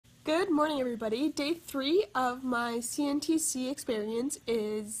Good morning, everybody. Day 3 of my CNTC experience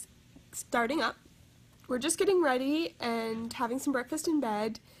is starting up. We're just getting ready and having some breakfast in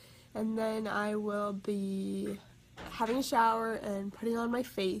bed, and then I will be having a shower and putting on my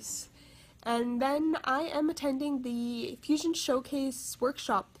face. And then I am attending the Fusion Showcase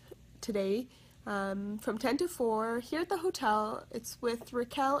workshop today from 10 to 4 here at the hotel. It's with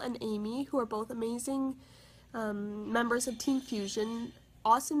Raquel and Amy, who are both amazing members of Team Fusion.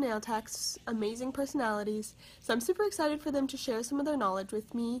 Awesome nail techs, amazing personalities, so I'm super excited for them to share some of their knowledge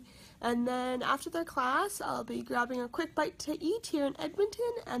with me. And then after their class, I'll be grabbing a quick bite to eat here in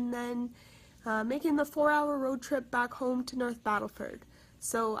Edmonton, and then making the 4-hour road trip back home to North Battleford.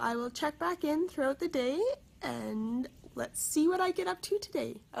 So I will check back in throughout the day, and let's see what I get up to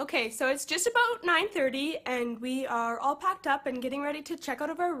today. Okay, so it's just about 9:30, and we are all packed up and getting ready to check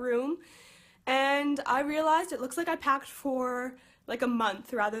out of our room. And I realized it looks like I packed for like a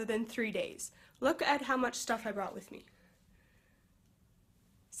month rather than 3 days. Look at how much stuff I brought with me.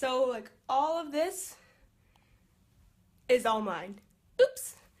 So like all of this is all mine.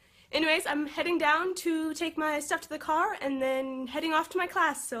 Oops. Anyways, I'm heading down to take my stuff to the car and then heading off to my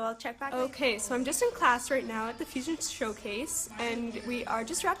class, so I'll check back. Okay, so I'm just in class right now at the Fusion Showcase, and we are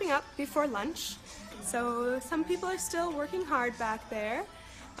just wrapping up before lunch. So some people are still working hard back there.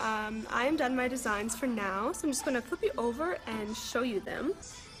 I am done my designs for now, so I'm just going to flip you over and show you them.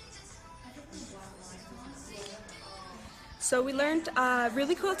 So we learned a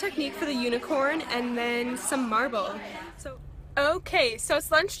really cool technique for the unicorn and then some marble. Okay, so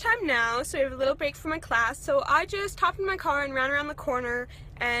it's lunchtime now, so we have a little break from my class. So I just hopped in my car and ran around the corner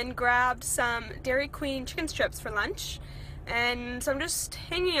and grabbed some Dairy Queen chicken strips for lunch. And so I'm just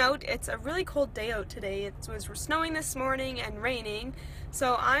hanging out. It's a really cold day out today. It was snowing this morning and raining.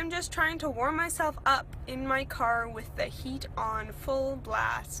 So I'm just trying to warm myself up in my car with the heat on full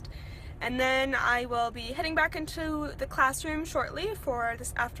blast. And then I will be heading back into the classroom shortly for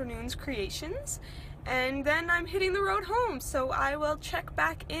this afternoon's creations. And then I'm hitting the road home, so I will check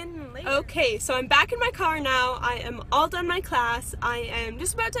back in later. Okay, so I'm back in my car now. I am all done my class. I am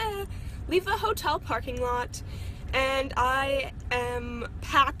just about to leave the hotel parking lot, and I am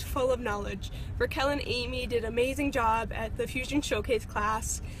packed full of knowledge. Raquel and Amy did an amazing job at the Fusion Showcase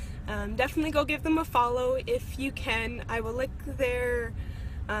class. Definitely go give them a follow if you can. I will link their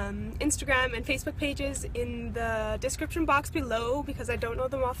Instagram and Facebook pages in the description box below because I don't know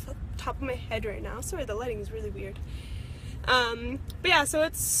them off the top of my head right now. Sorry, the lighting is really weird. But yeah, so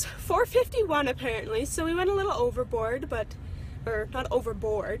it's 4:51 apparently, so we went a little overboard, or not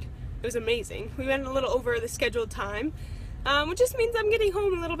overboard. It was amazing. We went a little over the scheduled time, which just means I'm getting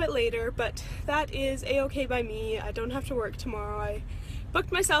home a little bit later, but that is a-okay by me. I don't have to work tomorrow. I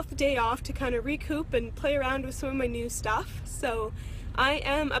booked myself a day off to kind of recoup and play around with some of my new stuff. So I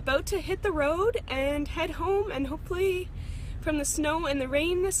am about to hit the road and head home, and hopefully from the snow and the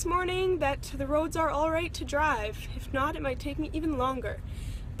rain this morning that the roads are all right to drive. If not, it might take me even longer.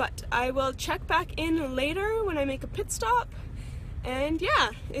 But I will check back in later when I make a pit stop. And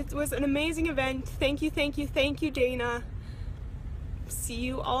yeah, it was an amazing event. Thank you, thank you, thank you, Dana. See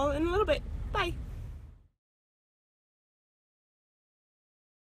you all in a little bit. Bye.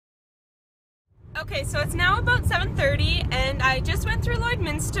 Okay, so it's now about 7:30, and I just went through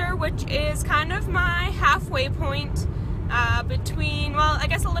Lloydminster, which is kind of my halfway point between, well, I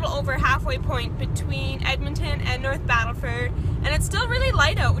guess a little over halfway point between Edmonton and North Battleford. And it's still really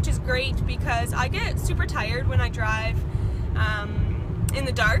light out, which is great because I get super tired when I drive in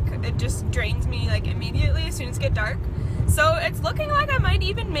the dark. It just drains me like immediately as soon as it gets dark. So it's looking like I might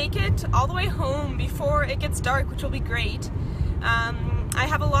even make it all the way home before it gets dark, which will be great. I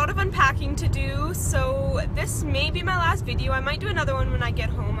have a lot of unpacking to do, so this may be my last video. I might do another one when I get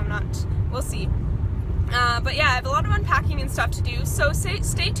home. We'll see. But yeah, I have a lot of unpacking and stuff to do, so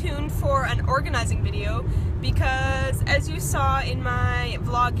stay tuned for an organizing video, because as you saw in my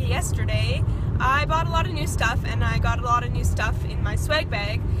vlog yesterday, I bought a lot of new stuff, and I got a lot of new stuff in my swag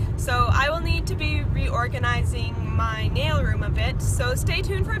bag, so I will need to be reorganizing my nail room a bit, so stay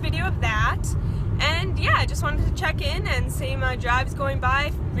tuned for a video of that. And yeah, I just wanted to check in and say my drive is going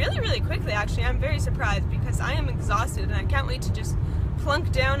by really, really quickly actually. I'm very surprised because I am exhausted and I can't wait to just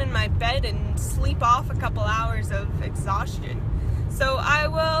plunk down in my bed and sleep off a couple hours of exhaustion. So I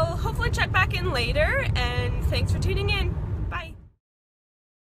will hopefully check back in later, and thanks for tuning in. Bye.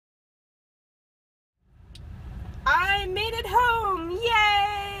 I made it home!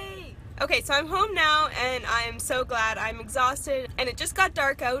 Yay! Okay, so I'm home now and I am so glad. I'm exhausted and it just got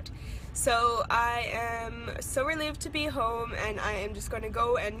dark out. So I am so relieved to be home, and I am just going to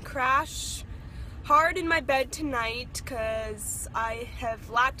go and crash hard in my bed tonight because I have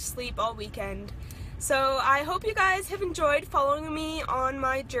lacked sleep all weekend. So I hope you guys have enjoyed following me on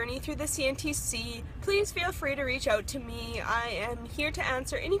my journey through the CNTC. Please feel free to reach out to me. I am here to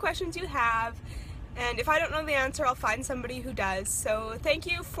answer any questions you have, and if I don't know the answer, I'll find somebody who does. So thank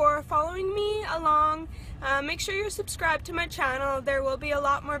you for following me along. Make sure you're subscribed to my channel. There will be a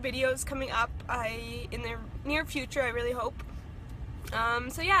lot more videos coming up in the near future, I really hope.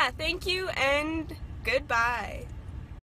 So yeah, thank you and goodbye.